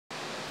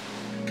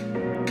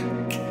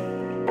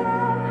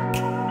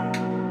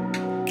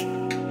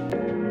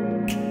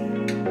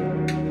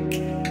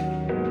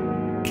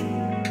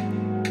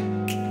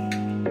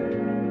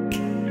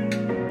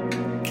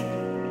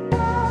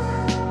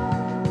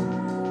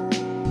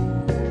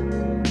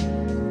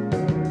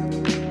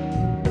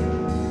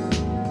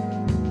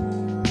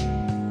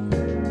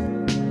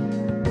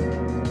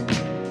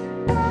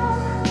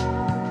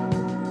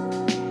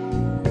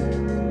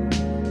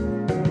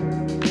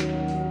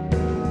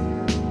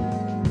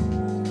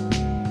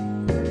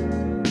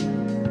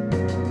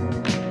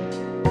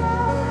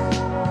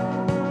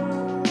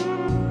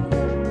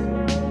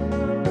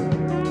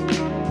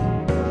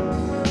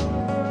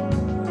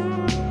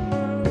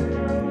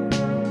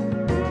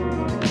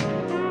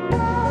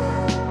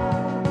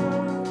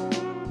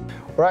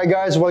Alright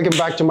guys, welcome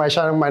back to my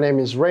channel. My name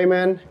is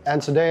Raymond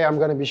and today I'm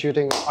going to be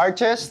shooting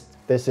Artist.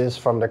 This is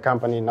from the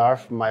company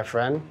NARF, my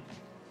friend.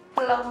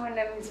 Hello, my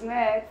name is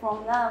Meg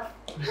from NARF.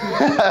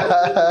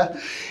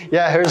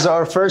 Yeah, here's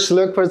our first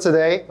look for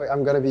today.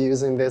 I'm going to be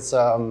using this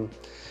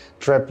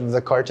strip of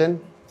the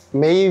carton.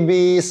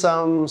 Maybe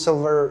some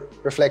silver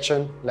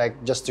reflection, like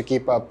just to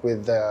keep up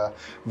with the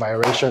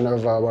variation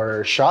of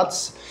our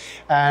shots.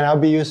 And I'll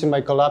be using my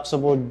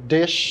collapsible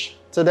dish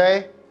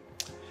today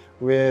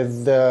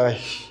with the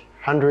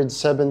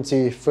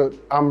 170-foot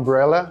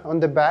umbrella on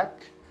the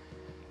back.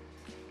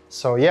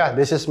 So yeah,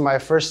 this is my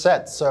first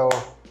set. So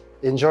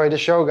enjoy the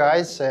show,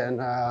 guys, and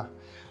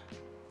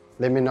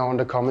let me know in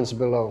the comments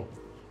below.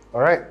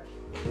 All right.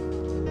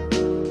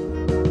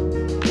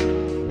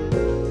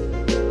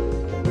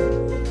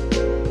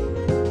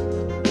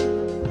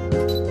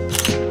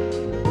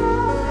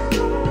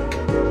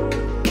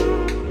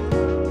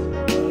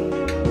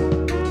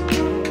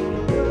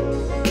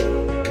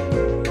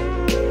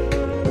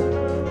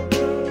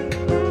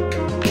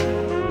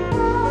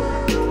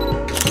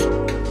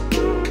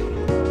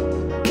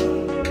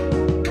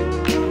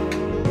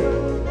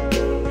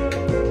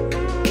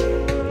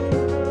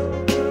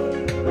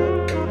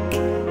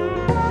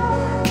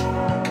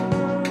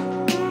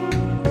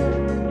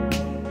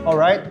 All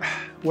right,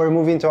 we're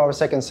moving to our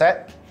second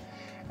set.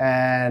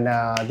 And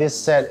this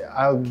set,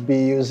 I'll be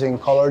using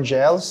color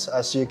gels.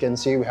 As you can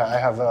see, I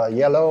have a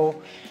yellow.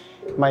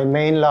 My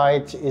main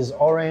light is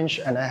orange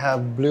and I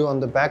have blue on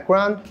the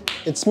background.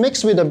 It's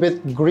mixed with a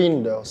bit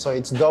green though, so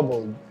it's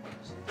doubled.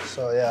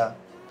 So yeah.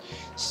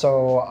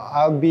 So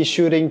I'll be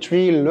shooting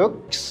 3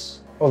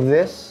 looks of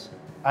this.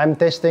 I'm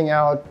testing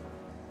out,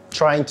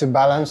 trying to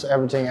balance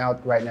everything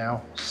out right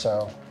now.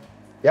 So,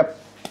 yep,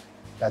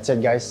 that's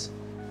it, guys.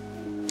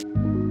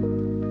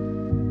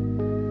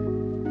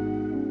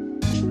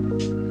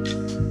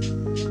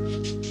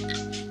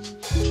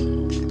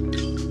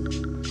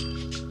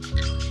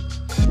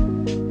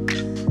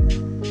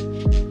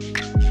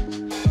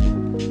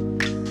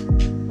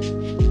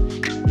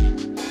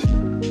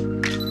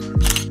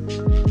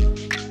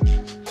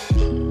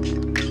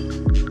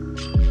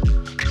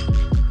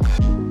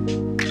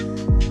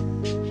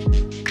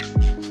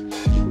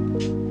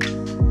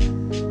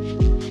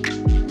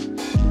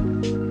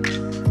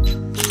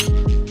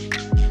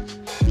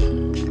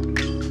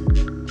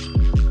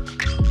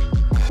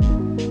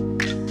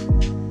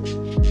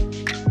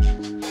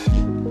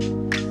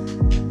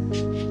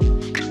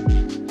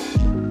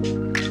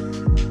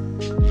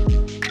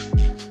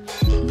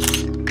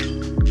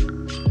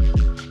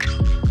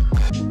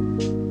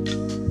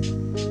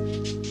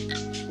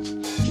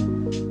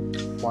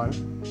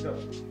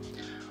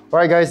 All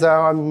right, guys,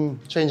 I'm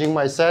changing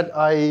my set.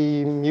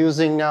 I'm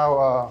using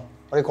now,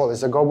 what do you call it?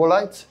 It's a gobo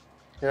light.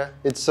 Yeah,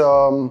 it's,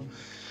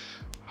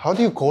 how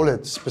do you call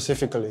it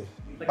specifically?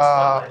 Like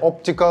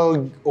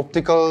optical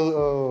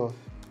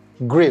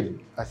grid,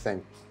 I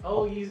think.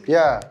 Oh,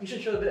 yeah. You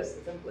should show this,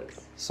 the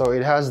templates. So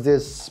it has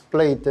this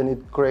plate and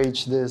it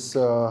creates this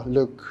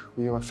look,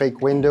 you know,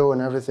 fake window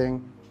and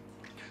everything.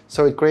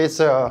 So it creates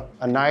a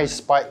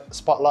nice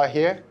spotlight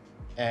here.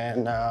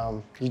 And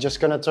you're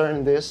just gonna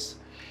turn this.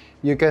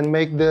 You can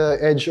make the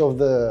edge of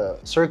the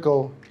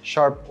circle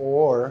sharp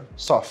or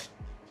soft.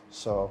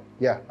 So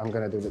yeah, I'm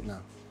gonna do that now.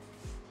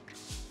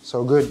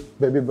 So good,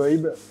 baby.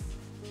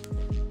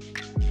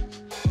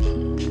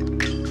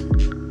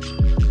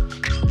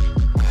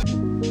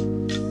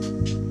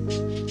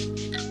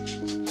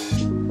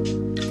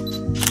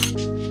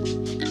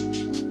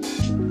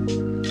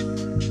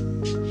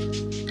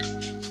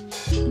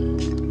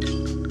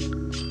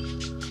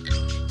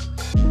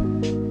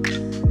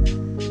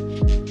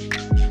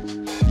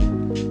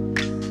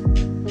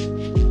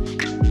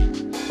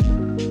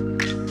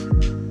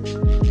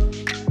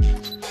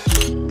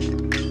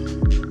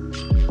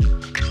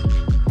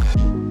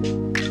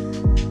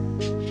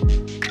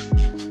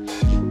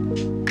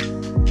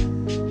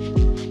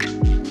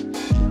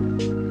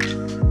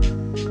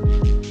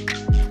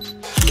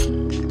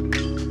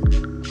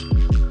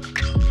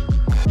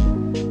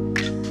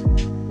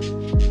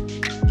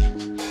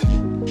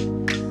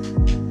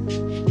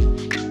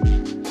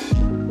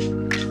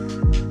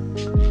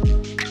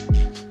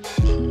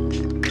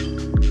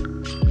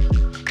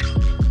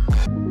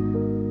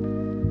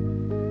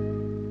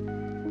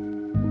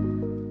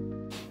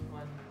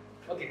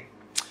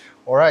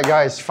 All right,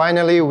 guys,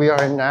 finally we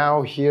are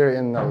now here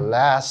in the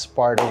last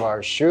part of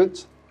our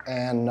shoot.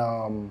 And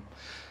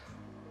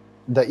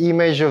the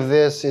image of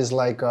this is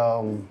like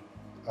a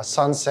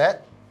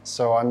sunset.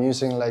 So I'm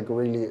using like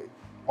really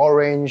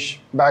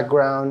orange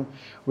background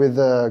with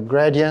the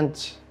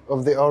gradient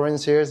of the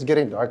orange here. It's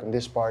getting dark on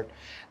this part.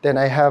 Then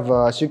I have,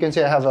 as you can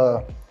see, I have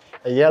a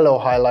yellow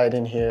highlight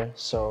in here.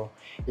 So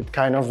it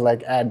kind of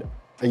like add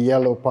a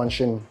yellow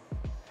punch in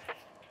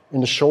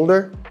the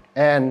shoulder.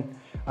 And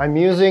I'm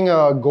using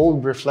a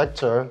gold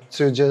reflector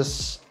to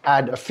just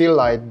add a fill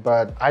light,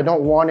 but I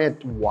don't want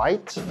it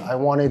white. I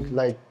want it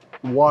like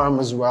warm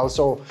as well.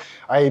 So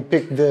I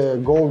picked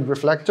the gold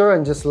reflector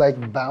and just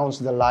like bounce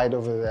the light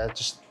over there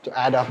just to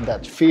add up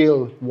that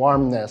feel,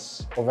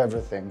 warmness of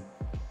everything.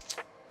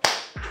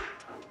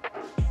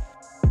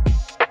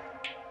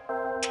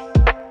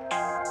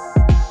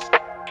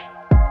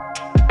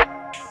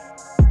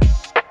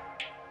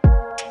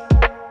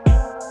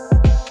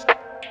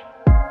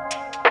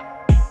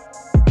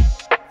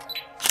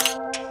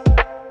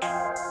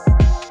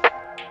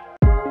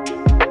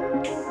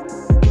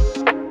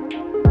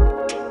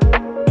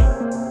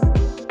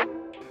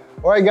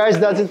 Alright guys,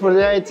 that's it for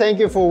today. Thank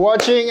you for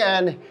watching,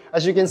 and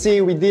as you can see,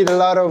 we did a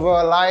lot of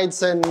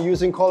lights and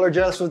using color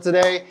gels for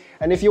today.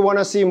 And if you want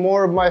to see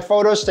more of my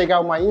photos, check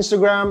out my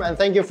Instagram, and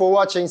thank you for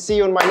watching. See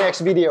you in my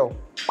next video.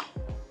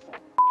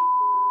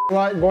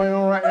 Light going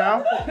on right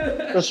now,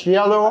 just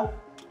yellow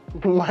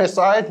on my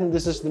side, and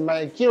this is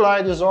my key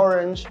light is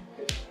orange.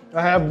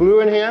 I have blue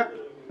in here.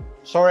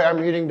 Sorry,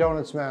 I'm eating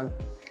donuts, man,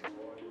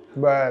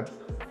 but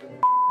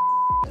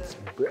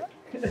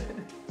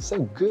so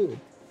good.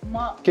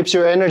 Keeps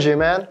your energy,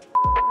 man.